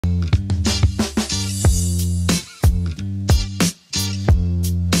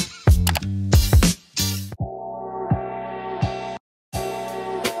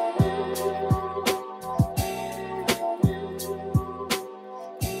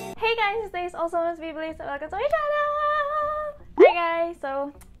Hey guys, this is also Miss Bibli, so welcome to my channel! Hi guys!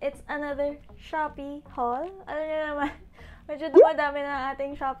 So, it's another Shopee haul. Alam niyo naman, medyo dumadami na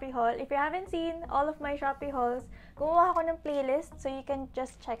ating Shopee haul. If you haven't seen all of my Shopee hauls, gumawa ako ng playlist, so you can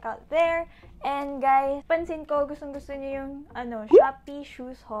just check out there. And guys, pansin ko, gustong-gusto niyo yung Shopee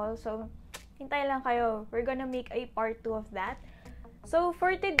shoes haul. So, hintay lang kayo. We're gonna make a part 2 of that. So,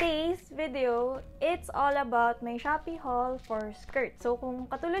 for today's video, it's all about my Shopee haul for skirt. So, kung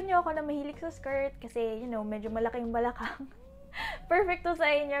katulad nyo ako na mahilig sa skirt, kasi, medyo malaking balakang, perfect to sa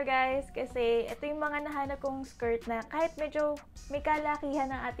inyo, guys. Kasi, ito yung mga nahanap kong skirt na kahit medyo may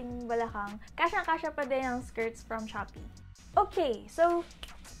kalakihan ng ating balakang, kasyang-kasya pa din ang skirts from Shopee. Okay, so,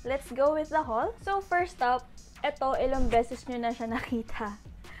 let's go with the haul. So, first up, ito, ilang beses nyo na siya nakita.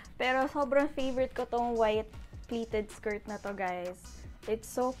 Pero, sobrang favorite ko tong white pleated skirt na to, guys. It's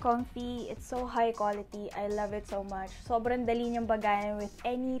so comfy, it's so high quality, I love it so much. Sobrang dali niyang bagayan with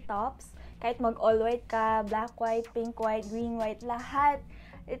any tops. Kahit mag all white ka, black white, pink white, green white, lahat.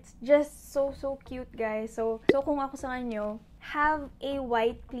 It's just so cute, guys. So kung ako sa inyo, have a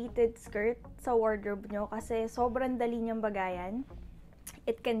white pleated skirt sa wardrobe nyo kasi sobrang dali niyang bagayan.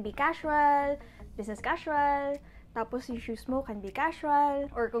 It can be casual, business casual, tapos yung shoes mo can be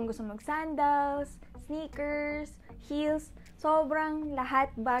casual, or kung gusto mag-sandals, sneakers, heels, sobrang lahat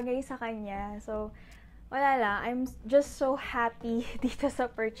bagay sa kanya. So, wala lang. I'm just so happy dito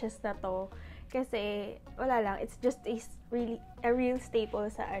sa purchase na to. Kasi, wala lang. It's just a real staple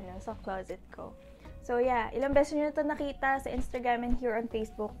sa closet ko. So, yeah. Ilang beses nyo na to nakita sa Instagram and here on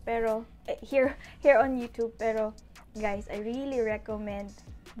Facebook. Pero, here on YouTube. Pero, guys, I really recommend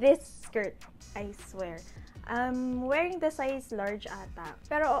this skirt. I swear. I'm wearing the size large ata.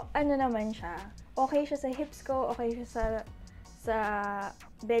 Pero naman siya. Okay siya sa hips ko, okay siya sa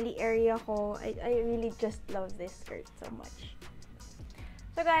belly area ko. I really just love this skirt so much.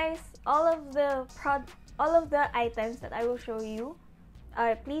 So guys, all of the items that I will show you,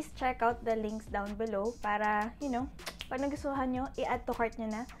 please check out the links down below para, pag nagustuhan nyo, i-add to cart nyo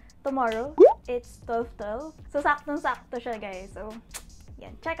na. Tomorrow, it's 12/12. So saktong-sakto siya, guys. So,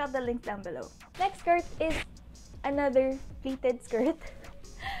 yan. Check out the links down below. Next skirt is another pleated skirt.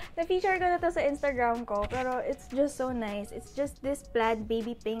 Na-feature ko na to sa Instagram ko, pero it's just so nice. It's just this plaid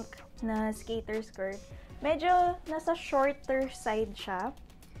baby pink na skater skirt. Medyo nasa shorter side siya.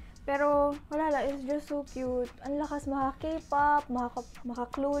 Pero, wala lang. It's just so cute. Ang lakas maka-K-pop,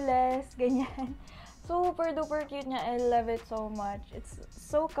 maka-clueless, ganyan. Super duper cute niya. I love it so much. It's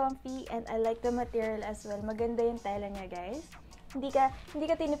so comfy and I like the material as well. Maganda yung tela niya, guys. Hindi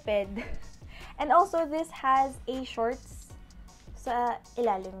ka tinipid. And also, this has a shorts sa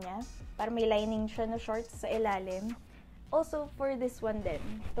ilalim niya. Para may lining siya na shorts sa ilalim. Also, for this one din.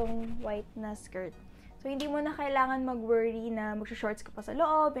 Itong white na skirt. So, hindi mo na kailangan mag-worry na mag-shorts ka pa sa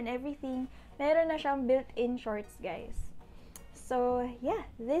loob and everything. Meron na siyang built-in shorts, guys. So, yeah.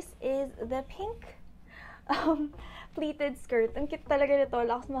 This is the pink pleated skirt. Ang cute talaga nito.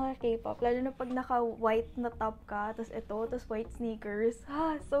 Lakas mga K-pop. Lalo na pag naka-white na top ka. Tapos ito. Tapos white sneakers.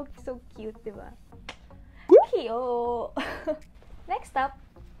 So cute, diba? Cute! Next up,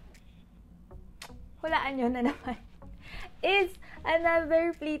 hulaan nyo na naman, is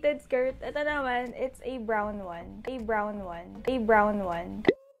another pleated skirt. Ito naman, it's a brown one.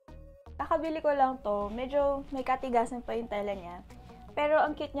 Kakabili ko lang to. Medyo may katigasan pa yung tela niya. Pero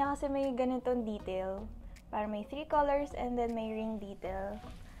ang cute niya kasi may ganitong detail. Para may 3 colors and then may ring detail.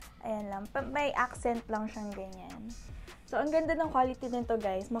 Ayan lang. May accent lang siyang ganyan. So, ang ganda ng quality nito,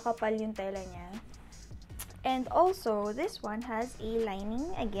 guys. Makapal yung tela niya. And also, this one has a lining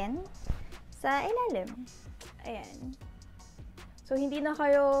again sa ilalim. Ayan. So, hindi na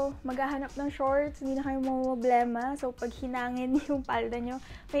kayo maghahanap ng shorts, hindi na kayo problema. So, pag hinangin yung palda nyo,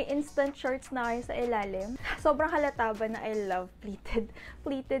 may instant shorts na kayo sa ilalim. Sobrang halata ba na I love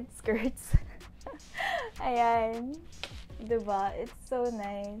pleated skirts. Ayan. Diba? It's so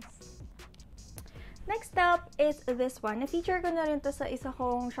nice. Next up is this one. Na-feature ko na rin to sa isa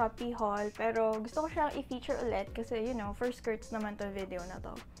kong Shopee haul. Pero gusto ko siyang i-feature ulit kasi, for skirts naman to video na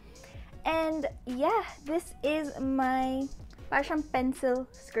to. And, yeah. This is my parang pencil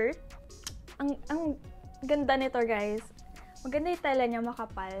skirt. Ang ganda nito, guys. Maganda yung tela niya,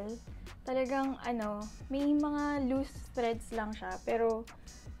 makapal. Talagang, may mga loose threads lang siya. Pero,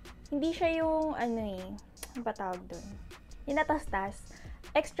 hindi siya yung, ano ba tawag dun? Yung natastas.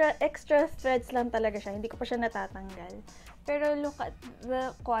 Extra threads lang talaga siya. Hindi ko pa siya natatanggal. Pero look at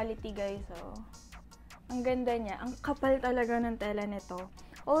the quality, guys. Ang ganda niya. Ang kapal talaga ng tela nito.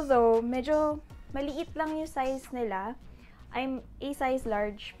 Although, medyo maliit lang yung size nila. I'm a size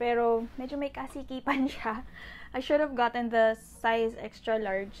large, pero medyo may kasikipan siya. I should have gotten the size extra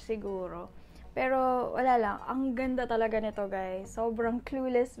large siguro. Pero, wala lang. Ang ganda talaga nito, guys. Sobrang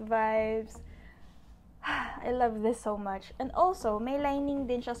clueless vibes. I love this so much. And also, may lining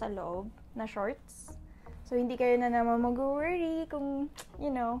din siya sa loob na shorts. So, hindi kayo na naman mag-worry kung,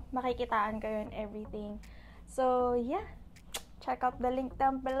 you know, makikitaan kayo and everything. So, yeah. Check out the link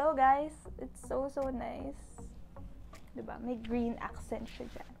down below, guys. It's so, so nice. Diba? May green accent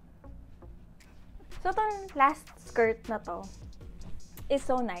siya dyan. So, itong last skirt na to is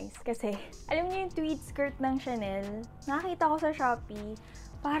so nice kasi, alam niyo yung tweed skirt ng Chanel, nakakita ko sa Shopee,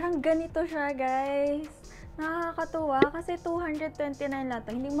 parang ganito siya, guys. Nakakatuwa kasi 229 lang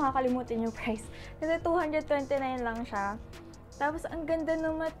to. Hindi makakalimutin yung price. Kasi 229 lang siya. Tapos, ang ganda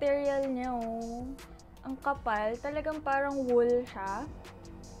ng material niya, oh. Ang kapal. Talagang parang wool siya.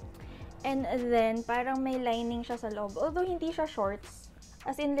 And then, parang may lining siya sa loob. Although, hindi siya shorts.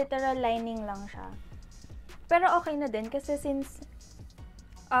 As in, literal lining lang siya. Pero okay na din kasi since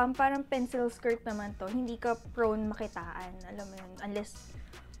parang pencil skirt naman to, hindi ka prone makitaan. Alam mo yun, unless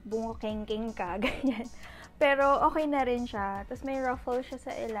bungokengking ka, ganyan. Pero okay na rin siya. Tapos may ruffle siya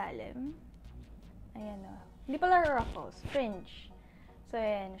sa ilalim. Ayan o. Hindi pala ruffles, fringe. So,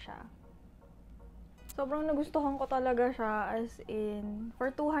 ayan siya. Sobrang nagustuhan ko talaga siya, as in,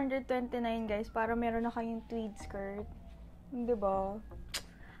 for 229 guys, para meron na kayong tweed skirt. Diba?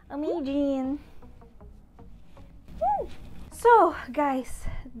 Amazing! So, guys,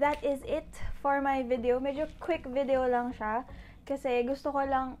 that is it for my video. Medyo quick video lang siya. Kasi gusto ko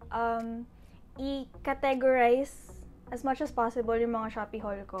lang i-categorize as much as possible yung mga Shopee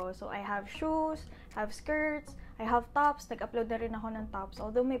haul ko. So, I have shoes, I have skirts, I have tops. Nag-upload na rin ako ng tops.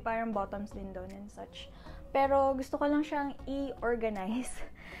 Although may parang bottoms din doon and such. Pero gusto ko lang siyang i-organize.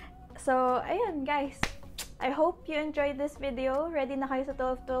 So, ayun guys. I hope you enjoyed this video. Ready na kayo sa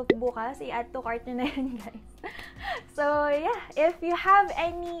 12-12 bukas. I-add to cart nyo na yun, guys. So, yeah. If you have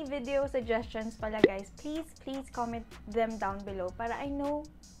any video suggestions pala, guys, please comment them down below para I know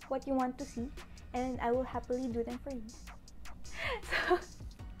what you want to see. And I will happily do them for you. So,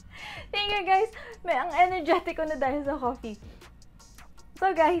 thank you, guys. Ang energetic ko na dahil sa coffee.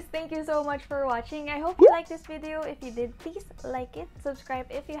 So guys, thank you so much for watching. I hope you liked this video. If you did, please like it, subscribe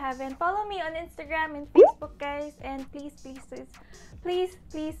if you haven't. Follow me on Instagram and Facebook, guys. And please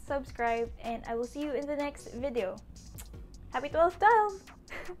subscribe. And I will see you in the next video. Happy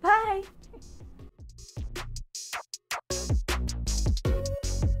 12/12! Bye!